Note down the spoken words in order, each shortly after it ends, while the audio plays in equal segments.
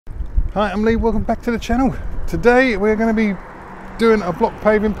Hi, I'm Lee, welcome back to the channel. Today we're going to be doing a block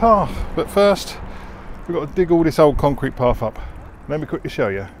paving path, but first we've got to dig all this old concrete path up. Let me quickly show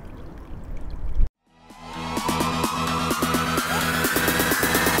you.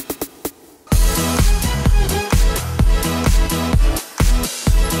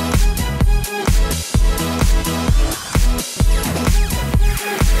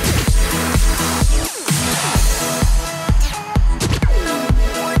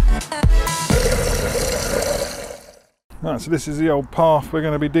 Right, so this is the old path we're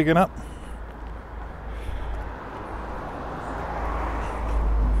going to be digging up.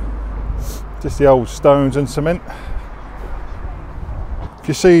 Just the old stones and cement. If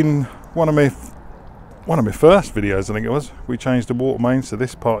you've seen one of my first videos, I think it was, we changed the water main, so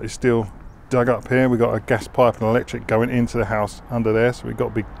this part is still dug up here. We've got a gas pipe and electric going into the house under there, so we've got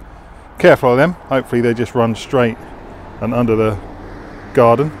to be careful of them. Hopefully they just run straight and under the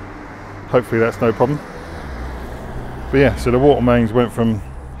garden. Hopefully that's no problem. But yeah, so the water mains went from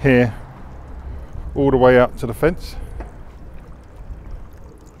here all the way up to the fence.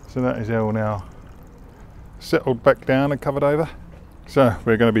 So that is all now settled back down and covered over. So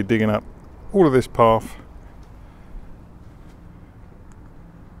we're going to be digging up all of this path.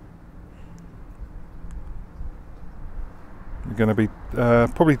 We're going to be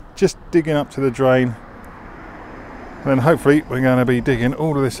probably just digging up to the drain. And then hopefully we're going to be digging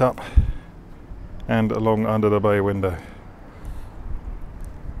all of this up and along under the bay window.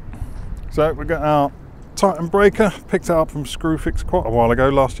 So we've got our Titan breaker, picked it up from Screwfix quite a while ago,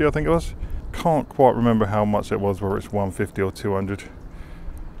 last year I think it was. Can't quite remember how much it was, whether it's 150 or 200.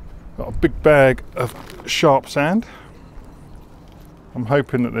 Got a big bag of sharp sand. I'm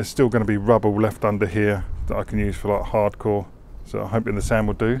hoping that there's still going to be rubble left under here that I can use for like hardcore, so I'm hoping the sand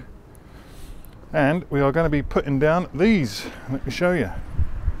will do. And we are going to be putting down these. Let me show you.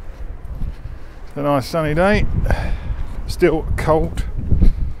 It's a nice sunny day, still cold.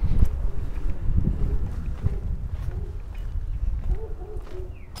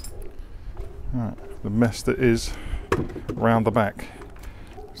 Right, the mess that is round the back.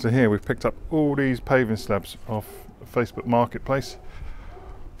 So here we've picked up all these paving slabs off Facebook Marketplace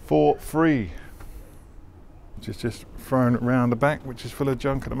for free, which is just thrown around the back, which is full of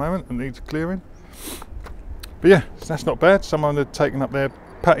junk at the moment and needs clearing. But yeah, that's not bad. Someone had taken up their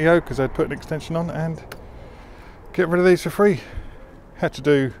patio because they'd put an extension on and get rid of these for free. Had to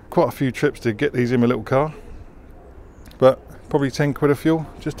do quite a few trips to get these in my little car, but probably 10 quid of fuel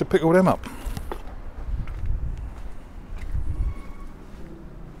just to pick all them up.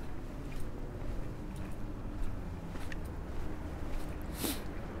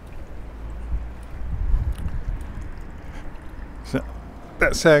 So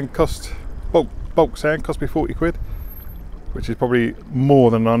that sand cost, bulk sand cost me 40 quid. Which is probably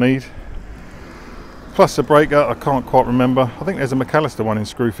more than I need. Plus a breaker, I can't quite remember. I think there's a McAllister one in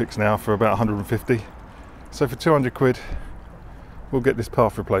Screwfix now for about 150. So for 200 quid, we'll get this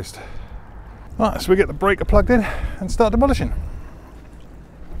path replaced. Right, so we get the breaker plugged in and start demolishing.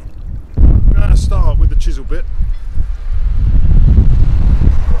 I'm going to start with the chisel bit.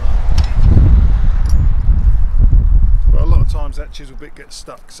 But a lot of times that chisel bit gets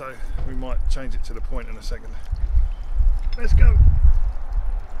stuck, so we might change it to the point in a second. Let's go.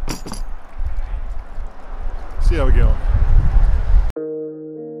 See how we get on.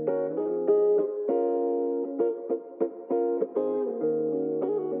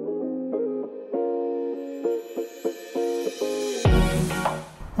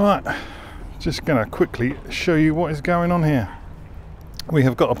 Right, just going to quickly show you what is going on here. We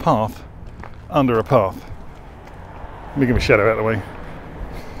have got a path under a path. Let me give a shadow out of the way.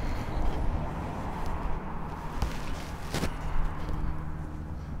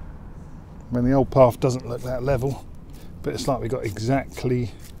 I mean, the old path doesn't look that level, but it's like we got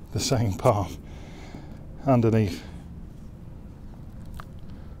exactly the same path underneath.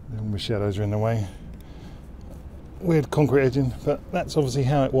 And the shadows are in the way. Weird concrete edging, but that's obviously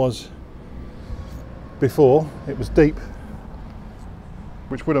how it was before. It was deep,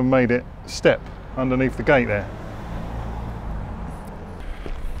 which would have made it step underneath the gate there.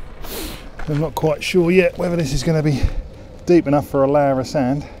 I'm not quite sure yet whether this is going to be deep enough for a layer of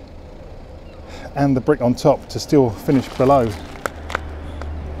sand and the brick on top to still finish below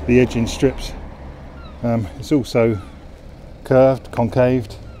the edging strips. It's also curved,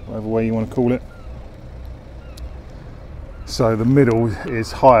 concaved, whatever way you want to call it. So the middle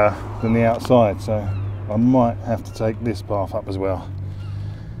is higher than the outside, so I might have to take this path up as well.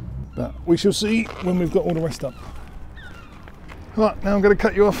 But we shall see when we've got all the rest up. Right, now I'm going to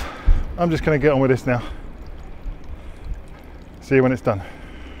cut you off. I'm just going to get on with this now. See you when it's done.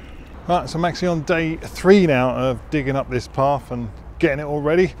 Right, so I'm actually on day 3 now of digging up this path and getting it all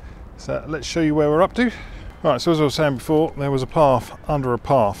ready. So let's show you where we're up to. Right, so as I was saying before, there was a path under a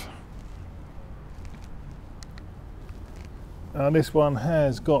path. This one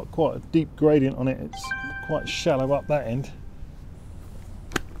has got quite a deep gradient on it. It's quite shallow up that end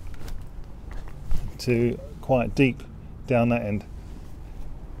to quite deep down that end.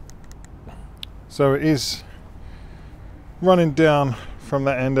 So it is running down from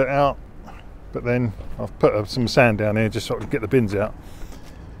that end out, but then I've put some sand down here just so I can get the bins out.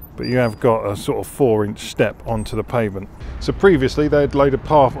 But you have got a sort of 4-inch step onto the pavement. So previously they'd laid a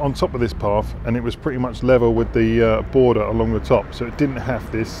path on top of this path and it was pretty much level with the border along the top, so it didn't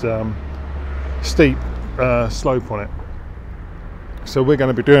have this steep slope on it. So we're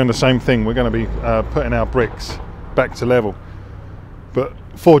going to be doing the same thing. We're going to be putting our bricks back to level, but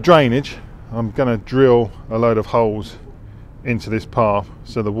for drainage I'm going to drill a load of holes into this path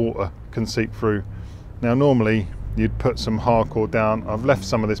so the water can seep through. Now normally you'd put some hardcore down. I've left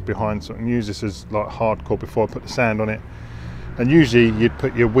some of this behind so I can use this as like hardcore before I put the sand on it, and usually you'd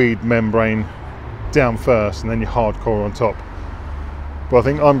put your weed membrane down first and then your hardcore on top. But I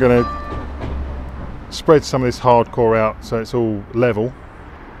think I'm going to spread some of this hardcore out so it's all level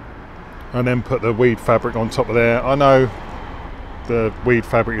and then put the weed fabric on top of there. I know the weed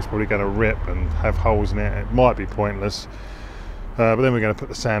fabric is probably going to rip and have holes in it. It might be pointless, but then we're going to put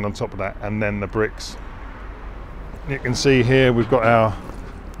the sand on top of that and then the bricks. You can see here we've got our,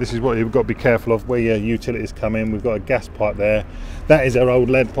 this is what you've got to be careful of where your utilities come in. We've got a gas pipe there. That is our old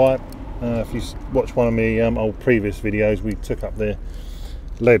lead pipe. If you watch one of my old previous videos, we took up the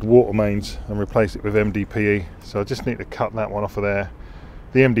lead water mains and replaced it with MDPE. So I just need to cut that one off of there.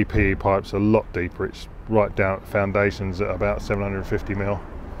 The MDPE pipe's a lot deeper. It's right down at the foundations at about 750 mil.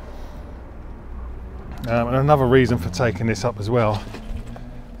 And another reason for taking this up as well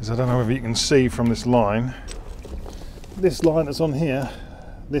is, I don't know if you can see from this line that's on here,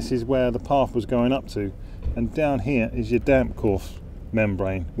 this is where the path was going up to, and down here is your damp course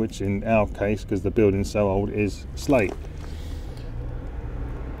membrane, which in our case, because the building's so old, is slate.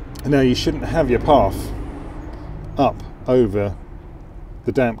 Now you shouldn't have your path up over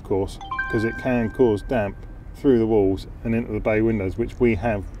the damp course because it can cause damp through the walls and into the bay windows, which we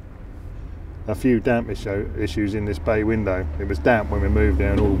have a few damp issues in this bay window. It was damp when we moved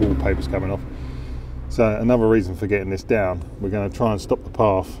there and all the wallpaper's coming off. So another reason for getting this down, we're going to try and stop the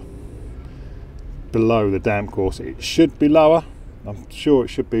path below the damp course. It should be lower. I'm sure it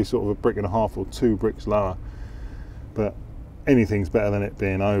should be sort of a brick and a half or 2 bricks lower, but anything's better than it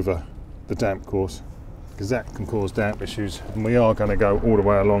being over the damp course, because that can cause damp issues, and we are going to go all the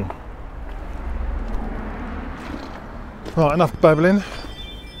way along. Right, enough babbling.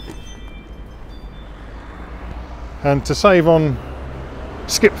 And to save on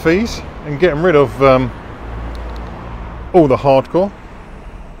skip fees and getting rid of all the hardcore,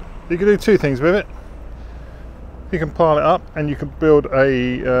 you can do 2 things with it. You can pile it up and you can build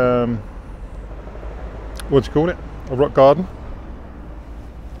a what do you call it, a rock garden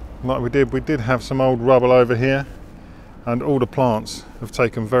like we did. We did have some old rubble over here and all the plants have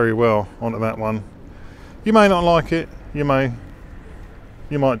taken very well onto that one. You may not like it, you might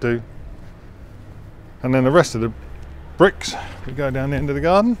do. And then the rest of the bricks, we go down the end of the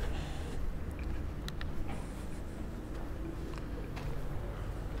garden.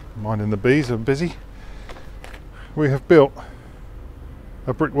 Minding the bees are busy. We have built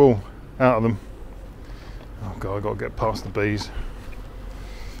a brick wall out of them. Oh god, I've got to get past the bees.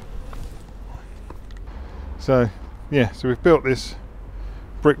 So yeah, so we've built this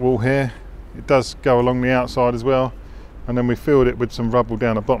brick wall here. It does go along the outside as well, and then we filled it with some rubble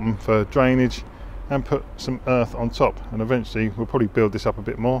down the bottom for drainage and put some earth on top, and eventually we'll probably build this up a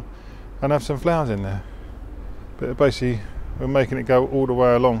bit more and have some flowers in there. But basically we're making it go all the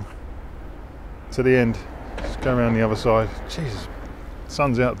way along to the end. Just go around the other side. Jesus,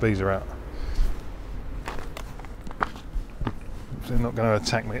 sun's out, the bees are out. They're not going to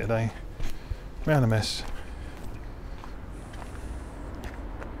attack me today. Round a mess.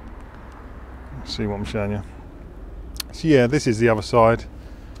 See what I'm showing you. So yeah, this is the other side.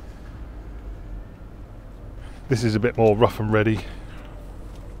 This is a bit more rough and ready,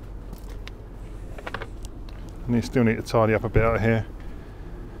 and you still need to tidy up a bit out here.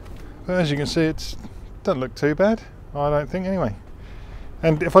 But as you can see, it doesn't look too bad, I don't think, anyway.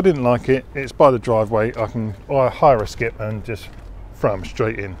 And if I didn't like it, it's by the driveway. I hire a skip and just throw them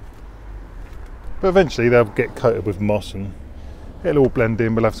straight in. But eventually they'll get coated with moss and it'll all blend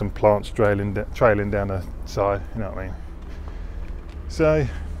in. We'll have some plants trailing down the side, you know what I mean. So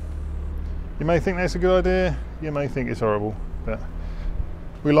you may think that's a good idea, you may think it's horrible, but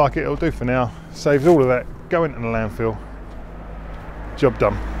we like it, it'll do for now. Saves all of that going to the landfill. Job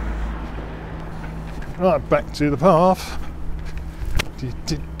done. Right, back to the path.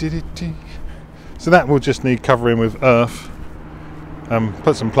 So that will just need covering with earth.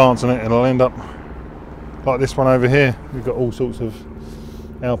 Put some plants in it and it'll end up like this one over here. We've got all sorts of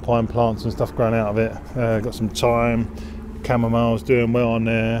alpine plants and stuff growing out of it. Got some thyme, chamomile's doing well on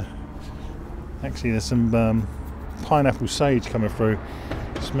there. Actually there's some pineapple sage coming through.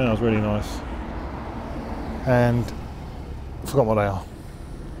 It smells really nice. And I forgot what they are.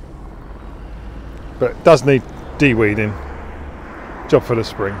 But it does need de-weeding. Job for the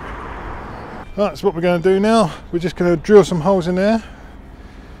spring. Right, so what we're going to do now, we're just going to drill some holes in there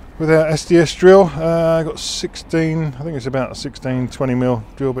with our SDS drill. I got 16, I think it's about a 16-20mm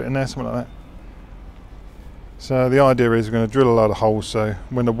drill bit in there, something like that. So the idea is we're going to drill a load of holes so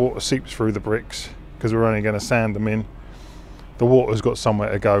when the water seeps through the bricks, because we're only going to sand them in, the water's got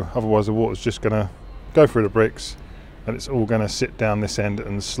somewhere to go. Otherwise the water's just going to go through the bricks and it's all going to sit down this end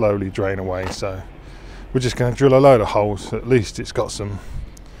and slowly drain away. So we're just going to drill a load of holes, so at least it's got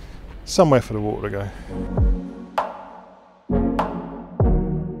somewhere for the water to go.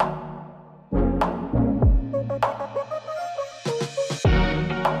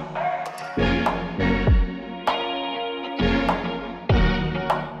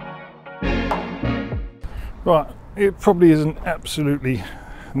 Right, it probably isn't absolutely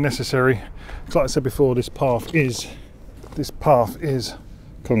necessary. Like I said before, this path is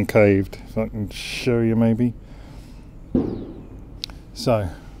concaved, if I can show you maybe. So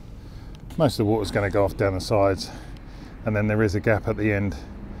most of the water's going to go off down the sides, and then there is a gap at the end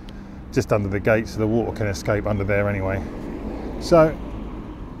just under the gate so the water can escape under there anyway. So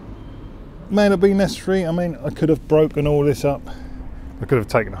may not be necessary. I mean, I could have broken all this up, I could have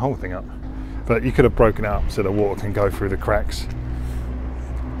taken the whole thing up, but you could have broken it up so the water can go through the cracks.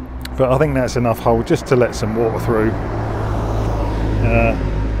 But I think that's enough hole just to let some water through.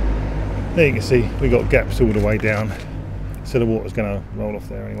 There you can see we got gaps all the way down, so the water's going to roll off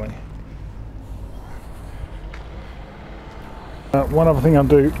there anyway. One other thing I'll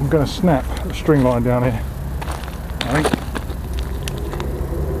do, I'm going to snap a string line down here. I think.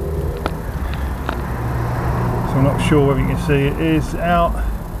 So I'm not sure whether you can see it is out.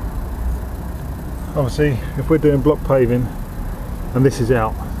 Obviously, if we're doing block paving and this is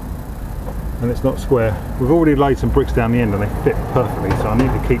out and it's not square, we've already laid some bricks down the end and they fit perfectly, so I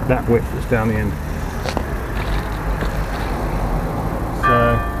need to keep that width that's down the end.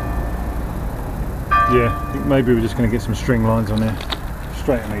 So yeah, I think maybe we're just going to get some string lines on there,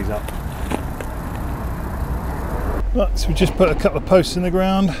 straighten these up. Right, so we just put a couple of posts in the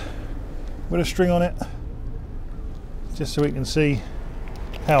ground with a string on it, just so we can see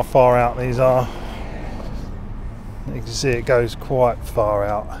how far out these are. You can see it goes quite far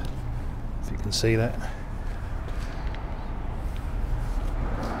out, if you can see that.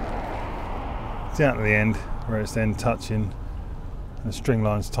 Down to the end where it's then touching, the string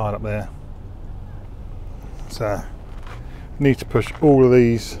line's tied up there. So need to push all of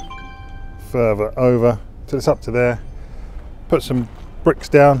these further over till it's up to there. Put some bricks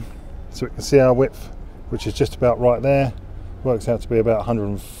down so we can see our width, which is just about right there. Works out to be about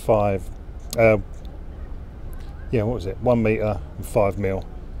 105. Yeah, what was it? 1 metre and 5 mil.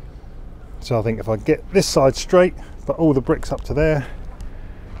 So I think if I get this side straight, put all the bricks up to there,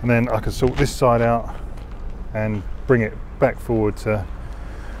 and then I can sort this side out and bring it back forward to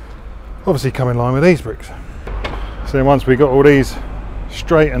obviously come in line with these bricks. So then once we got all these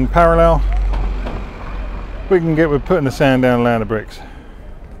straight and parallel, we can get with putting the sand down and laying the bricks.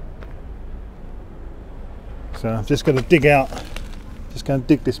 So I'm just going to dig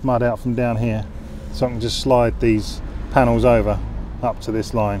this mud out from down here, so I can just slide these panels over up to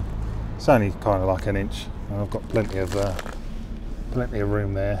this line. It's only kind of like an inch, and I've got plenty of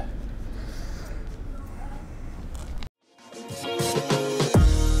room there.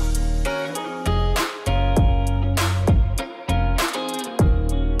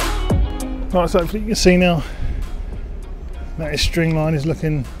 Right, so hopefully you can see now that his string line is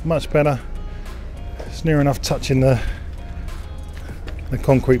looking much better. It's near enough touching the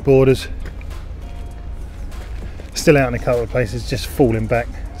concrete borders. Still out in a couple of places, just falling back.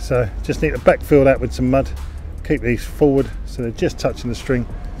 So just need to backfill that with some mud. Keep these forward so they're just touching the string.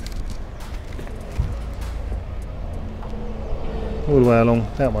 All the way along.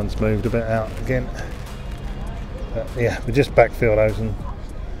 That one's moved a bit out again. But yeah, we just backfill those and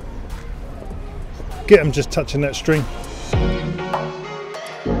get them just touching that string.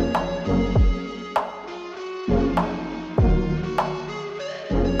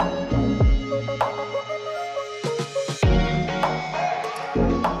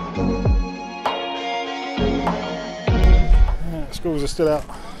 screws are still out.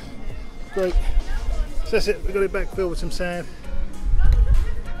 Great. So that's it, we've got it back filled with some sand.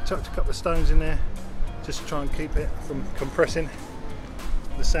 Chucked a couple of stones in there just to try and keep it from compressing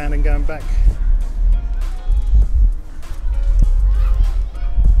the sand and going back.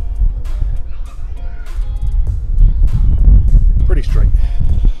 Pretty straight.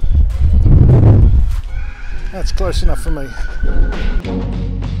 That's close enough for me.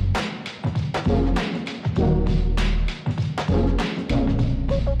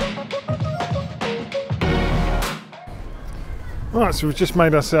 Right, so we've just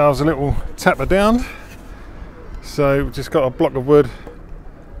made ourselves a little tapper down. So we've just got a block of wood,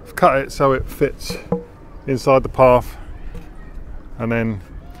 I've cut it so it fits inside the path, and then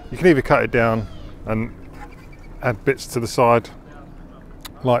you can either cut it down and add bits to the side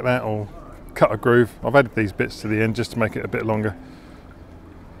like that, or cut a groove. I've added these bits to the end just to make it a bit longer.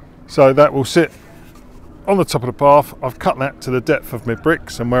 So that will sit on the top of the path. I've cut that to the depth of my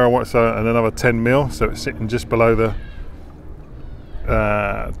bricks and where I want, so, and another 10 mil, so it's sitting just below the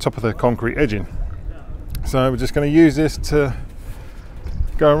top of the concrete edging. So we're just going to use this to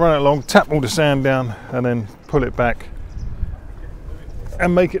go and run it along, tap all the sand down, and then pull it back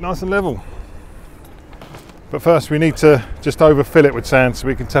and make it nice and level. But first we need to just overfill it with sand so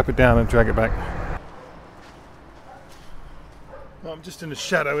we can tap it down and drag it back. Well, I'm just in the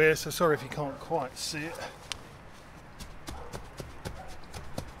shadow here, so sorry if you can't quite see it.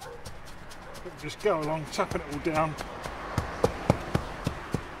 But just go along, tapping it all down.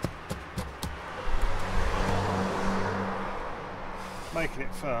 Making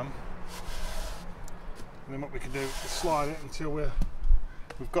it firm, and then what we can do is slide it until we've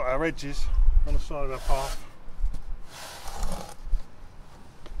got our edges on the side of our path,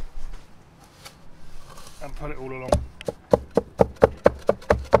 and put it all along.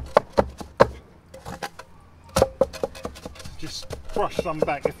 Just brush some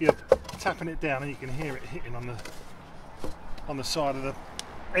back if you're tapping it down, and you can hear it hitting on the side of the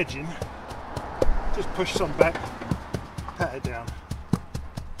edging. Just push some back, pat it down.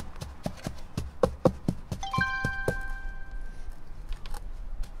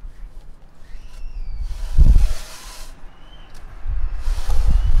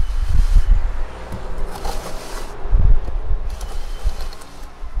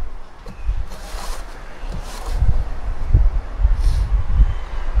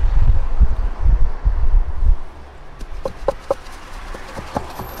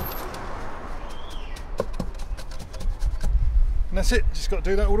 And that's it, just got to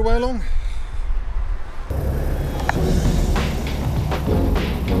do that all the way along.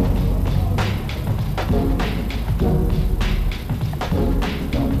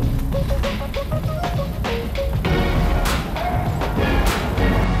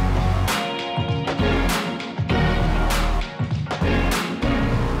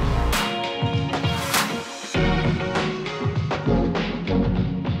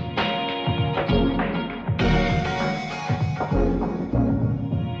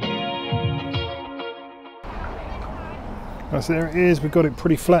 So there it is, we've got it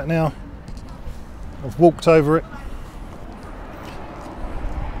pretty flat now. I've walked over it.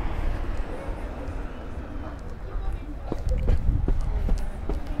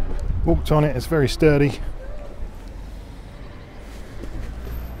 Walked on it, it's very sturdy.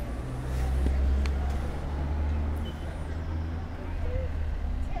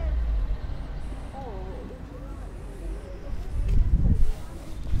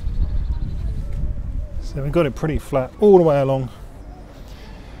 So we've got it pretty flat all the way along.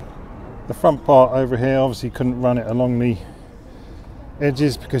 The front part over here, obviously couldn't run it along the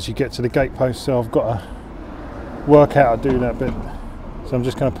edges because you get to the gate post, so I've got to work out how to do that bit. So I'm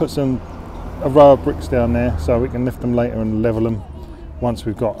just going to put a row of bricks down there so we can lift them later and level them once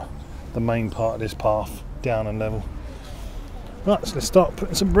we've got the main part of this path down and level. Right, so let's start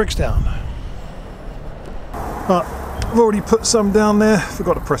putting some bricks down. Right, I've already put some down there,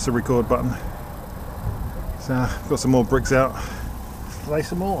 forgot to press the record button. So I've got some more bricks out, lay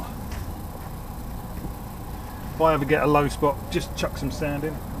some more. If I ever get a low spot, just chuck some sand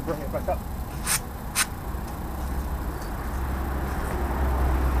in and bring it back up.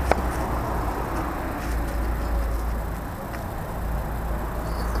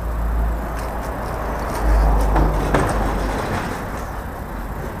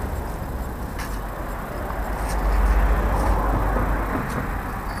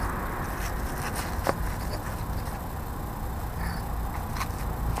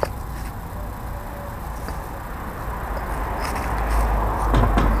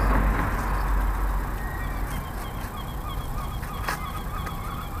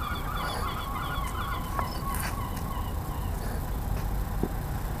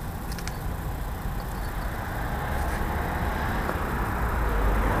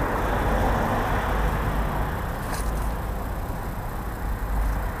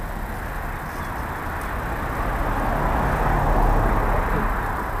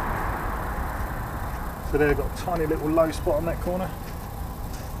 there, got a tiny little low spot on that corner.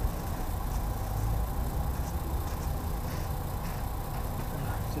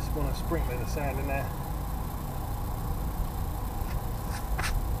 Just want to sprinkle the sand in there.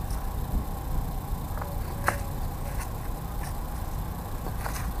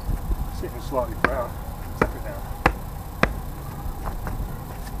 See if it's slightly brown. Tap it down.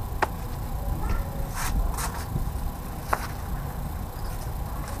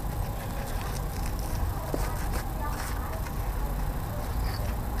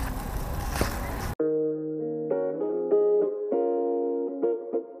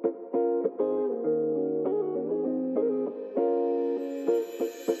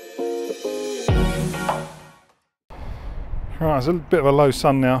 Right, it's a bit of a low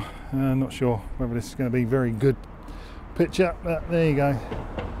sun now. Not sure whether this is going to be very good picture, but there you go.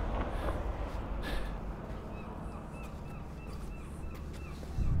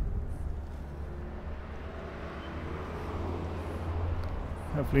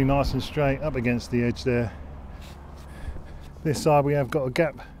 Hopefully nice and straight up against the edge there. This side we have got a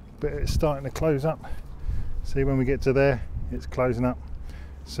gap, but it's starting to close up. See, when we get to there, it's closing up.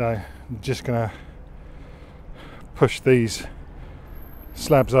 So I'm just going to push these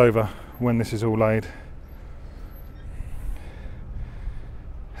slabs over when this is all laid.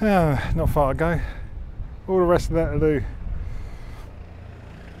 Not far to go. All the rest of that to do.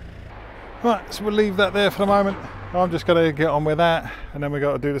 Right, so we'll leave that there for the moment. I'm just going to get on with that, and then we've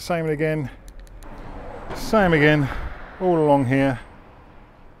got to do the same again. Same again, all along here.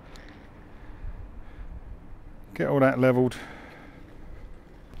 Get all that levelled.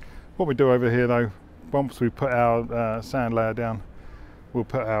 What we do over here though, once we put our sand layer down, we'll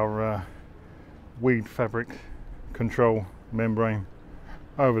put our weed fabric control membrane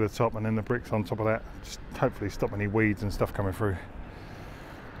over the top, and then the bricks on top of that, just hopefully stop any weeds and stuff coming through.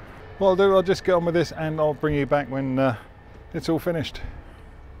 What I'll do, I'll just get on with this and I'll bring you back when it's all finished.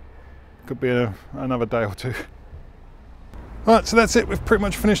 Could be another day or two. Right, so that's it, we've pretty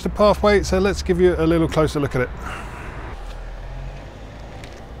much finished the pathway, so let's give you a little closer look at it.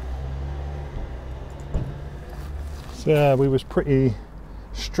 So we was pretty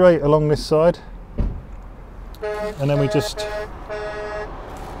straight along this side, and then we just,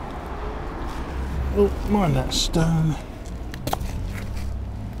 oh, mind that stone,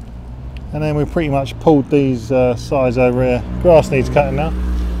 and then we pretty much pulled these sides over here. Grass needs cutting now,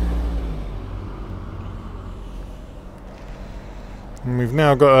 and we've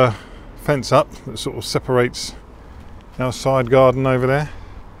now got a fence up that sort of separates our side garden over there.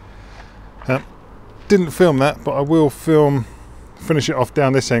 Didn't film that, but I will finish it off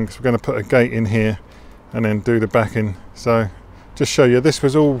down this end, because we're going to put a gate in here and then do the backing. So just show you, this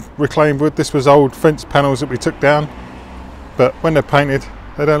was all reclaimed wood. This was old fence panels that we took down, but when they're painted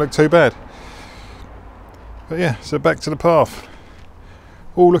they don't look too bad. But yeah, so back to the path,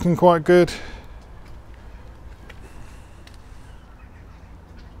 all looking quite good.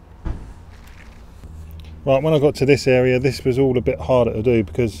 Right, when I got to this area, this was all a bit harder to do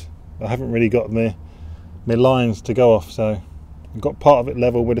because I haven't really got my lines to go off, so I got part of it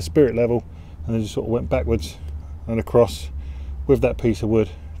level with a spirit level, and then just sort of went backwards and across with that piece of wood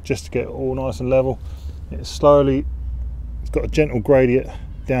just to get it all nice and level. It's got a gentle gradient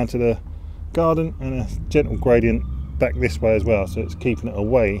down to the garden and a gentle gradient back this way as well, so it's keeping it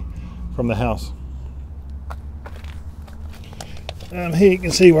away from the house. Here you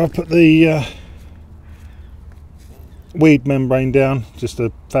can see where I put the weed membrane down, just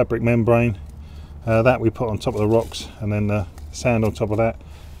a fabric membrane. That we put on top of the rocks, and then the sand on top of that.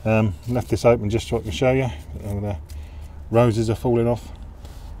 Left this open just so I can show you. The roses are falling off,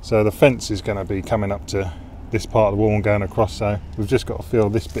 so the fence is going to be coming up to this part of the wall and going across, so we've just got to fill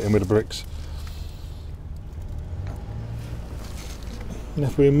this bit in with the bricks. And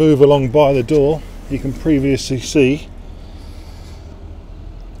if we move along by the door, you can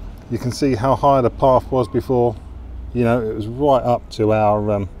see how high the path was before. You know, it was right up to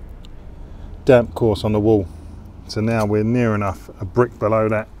our damp course on the wall, so now we're near enough a brick below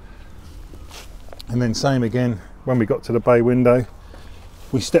that. And then same again when we got to the bay window,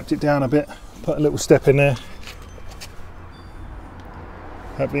 we stepped it down a bit, put a little step in there.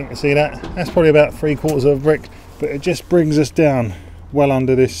 Hopefully you can see that. That's probably about 3/4 of a brick, but it just brings us down well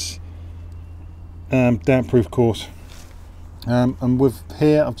under this damp proof course. And with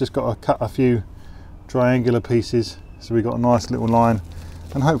here I've just got to cut a few triangular pieces, so we've got a nice little line,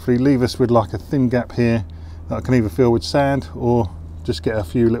 and hopefully leave us with like a thin gap here that I can either fill with sand or just get a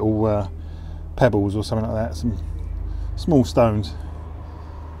few little pebbles or something like that, some small stones.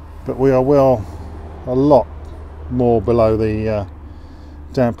 But we are a lot more below the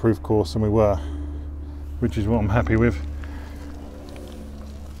damp proof course than we were. which is what I'm happy with.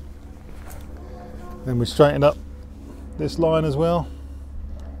 Then we straightened up this line as well.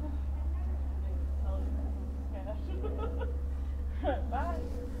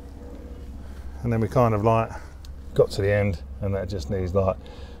 And then we kind of like got to the end, and that just needs like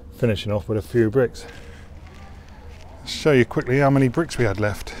finishing off with a few bricks. I'll show you quickly how many bricks we had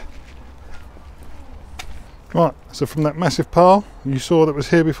left. Right, so from that massive pile you saw that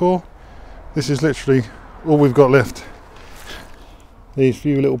was here before, this is literally all we've got left. These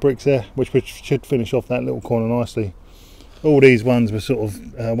few little bricks there, which should finish off that little corner nicely. All these ones were sort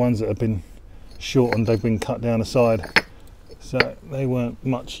of ones that have been shortened, they've been cut down the side, so they weren't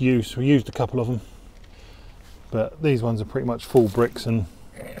much use. We used a couple of them, but these ones are pretty much full bricks, and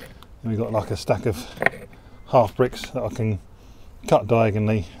we've got like a stack of half bricks that I can cut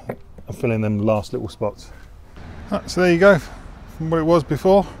diagonally and fill in them last little spots. Right, so there you go, from what it was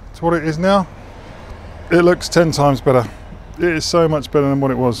before to what it is now. It looks 10 times better. It is so much better than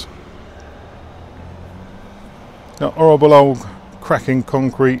what it was. That horrible old cracking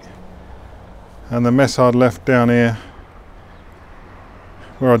concrete and the mess I'd left down here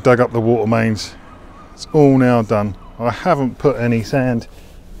where I dug up the water mains, it's all now done. I haven't put any sand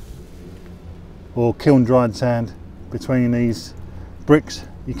or kiln dried sand between these bricks.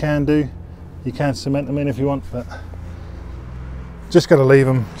 You can do, you can cement them in if you want, but just got to leave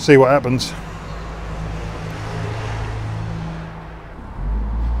them, see what happens.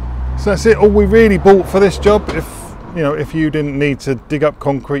 So that's it, all we really bought for this job. If you didn't need to dig up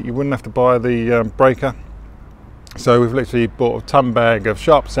concrete, you wouldn't have to buy the breaker. So we've literally bought a ton bag of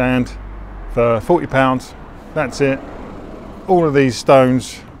sharp sand for £40. That's it. All of these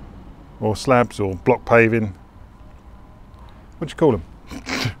stones or slabs or block paving, what do you call them?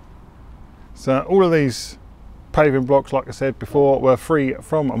 So all of these paving blocks, like I said before, were free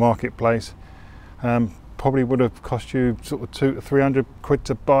from a marketplace. Probably would have cost you sort of 200 to 300 quid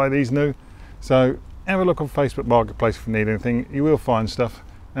to buy these new. So have a look on Facebook Marketplace if you need anything. You will find stuff.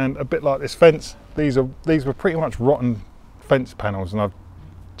 And a bit like this fence, these were pretty much rotten fence panels, and I've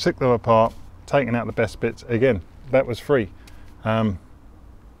took them apart, taken out the best bits. Again, that was free.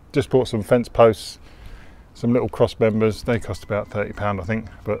 Just bought some fence posts, some little cross members. They cost about £30 I think,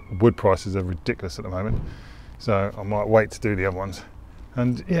 but wood prices are ridiculous at the moment, so I might wait to do the other ones.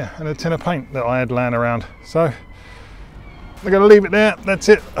 And yeah, and a tin of paint that I had laying around. So I'm going to leave it there. That's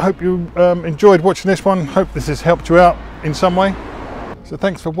it. I hope you enjoyed watching this one. Hope this has helped you out in some way. So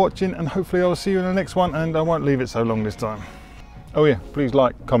thanks for watching, and hopefully I'll see you in the next one, and I won't leave it so long this time. Oh yeah, please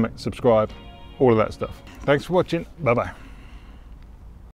like, comment, subscribe, all of that stuff. Thanks for watching. Bye bye.